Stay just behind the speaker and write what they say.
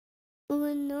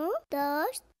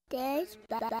dos, tres.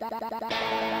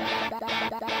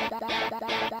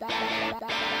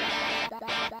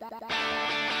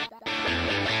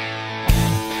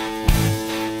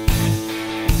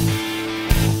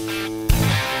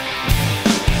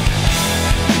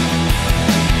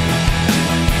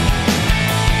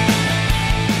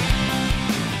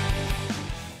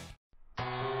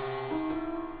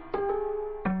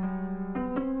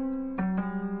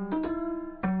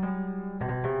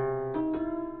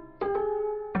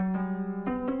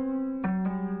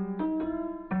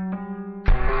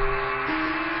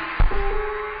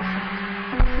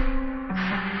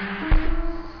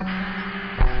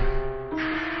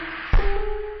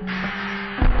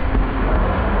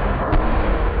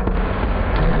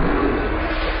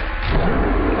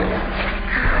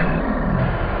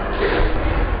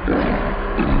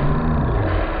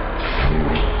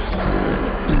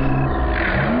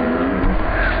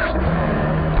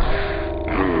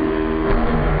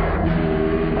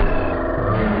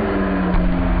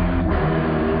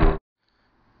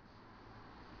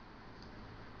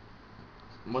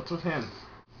 What's with him?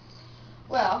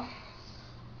 Well,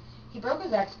 he broke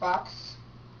his Xbox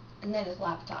and then his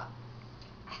laptop.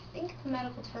 I think the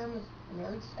medical term is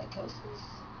nerd psychosis.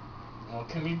 Well,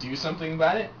 can we do something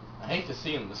about it? I hate to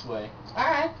see him this way.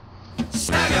 Alright.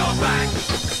 Stab your back,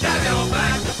 stab your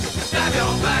back, stab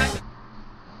your back.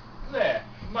 There,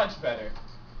 much better.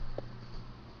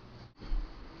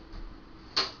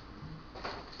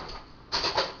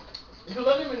 You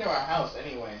let him into our house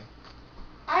anyway.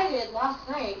 I did last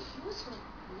night. He was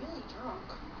really drunk.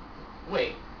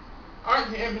 Wait,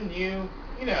 aren't him and you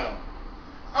know?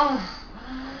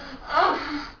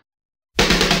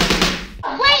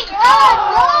 Wait! No!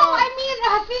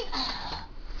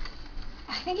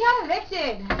 I think he got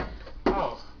evicted.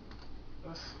 Oh,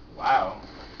 wow.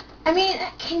 I mean,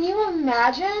 can you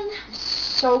imagine? I'm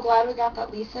so glad we got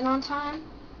that lease in on time.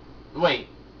 Wait,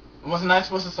 wasn't I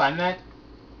supposed to sign that?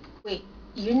 Wait,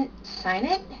 you didn't sign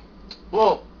it?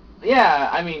 Well, yeah,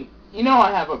 I mean, you know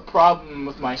I have a problem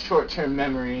with my short-term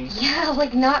memory. Yeah,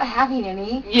 like not having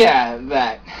any. Yeah,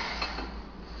 that.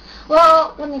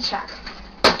 Well, let me check.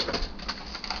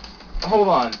 Hold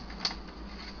on.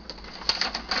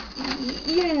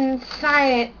 You didn't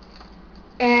sign it,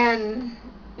 and...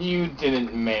 You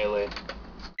didn't mail it.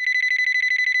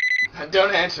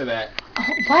 Don't answer that.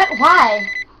 What? Why?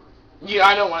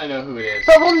 I don't want to know who it is.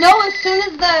 But we'll know as soon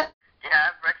as the... Yeah,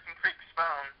 Rex and Creek's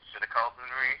phone. Should have called when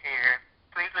we were here.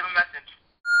 Please leave a message.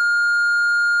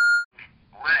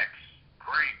 Rex,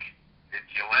 Creek,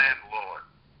 it's your landlord.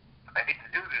 I hate to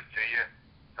do this to you,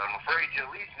 but I'm afraid your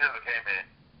lease never came in.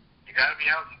 You gotta be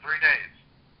out in 3 days.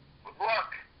 Good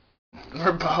luck.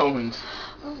 We're boned.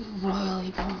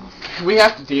 Royally boned. We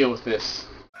have to deal with this.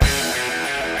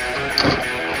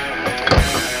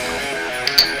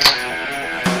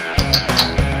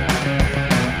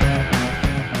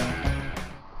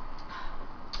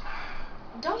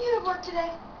 Don't you have work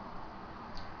today?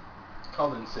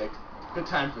 Called in sick. Good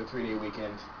time for a 3-day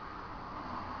weekend.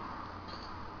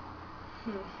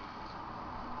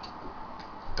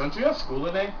 Don't you have school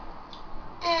today?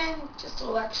 And just a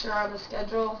lecture on the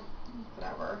schedule.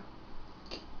 Whatever.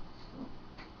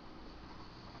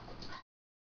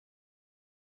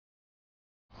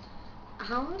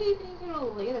 How long do you think you're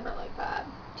gonna lay there like that?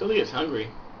 Till he gets hungry.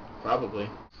 Probably.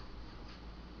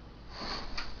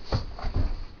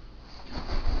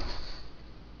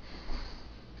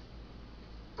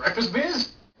 Breakfast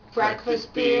beers?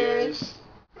 Breakfast beers.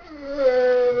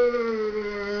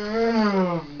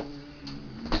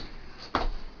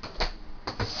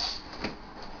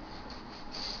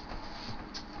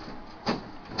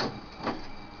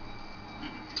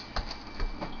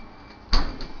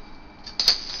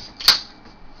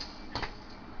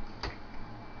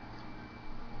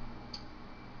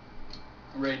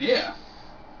 Right here.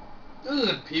 This is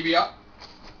a PBR.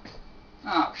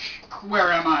 Oh,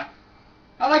 where am I?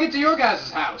 How'd I get to your guys'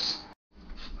 house?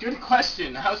 Good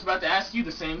question. I was about to ask you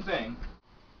the same thing.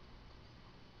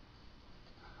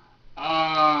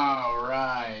 Oh,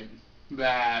 right.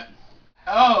 That.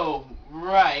 Oh,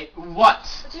 right. What?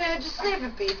 Dude, just leave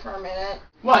it be for a minute.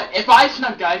 What? If I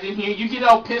snuck guys in here, you get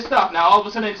all pissed off. Now all of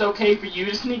a sudden it's okay for you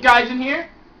to sneak guys in here?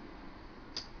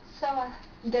 So,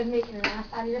 you done making an ass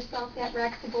out of yourself yet,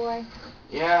 Rexy boy?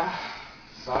 Yeah.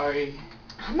 Sorry.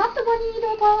 I'm not the one you need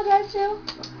to apologize to.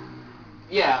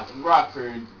 Yeah,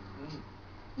 Rockford.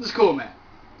 It's cool, man.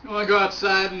 You wanna go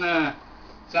outside and,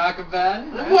 talk about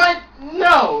it? What?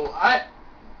 No,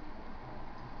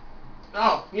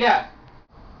 Oh, yeah.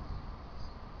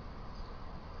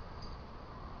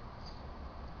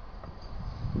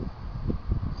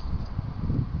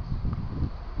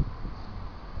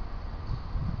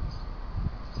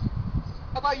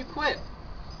 about you quit?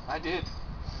 I did.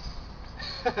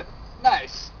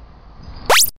 Nice.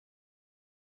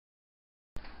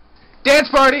 Dance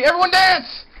party! Everyone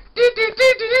dance!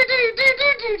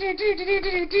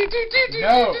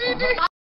 No.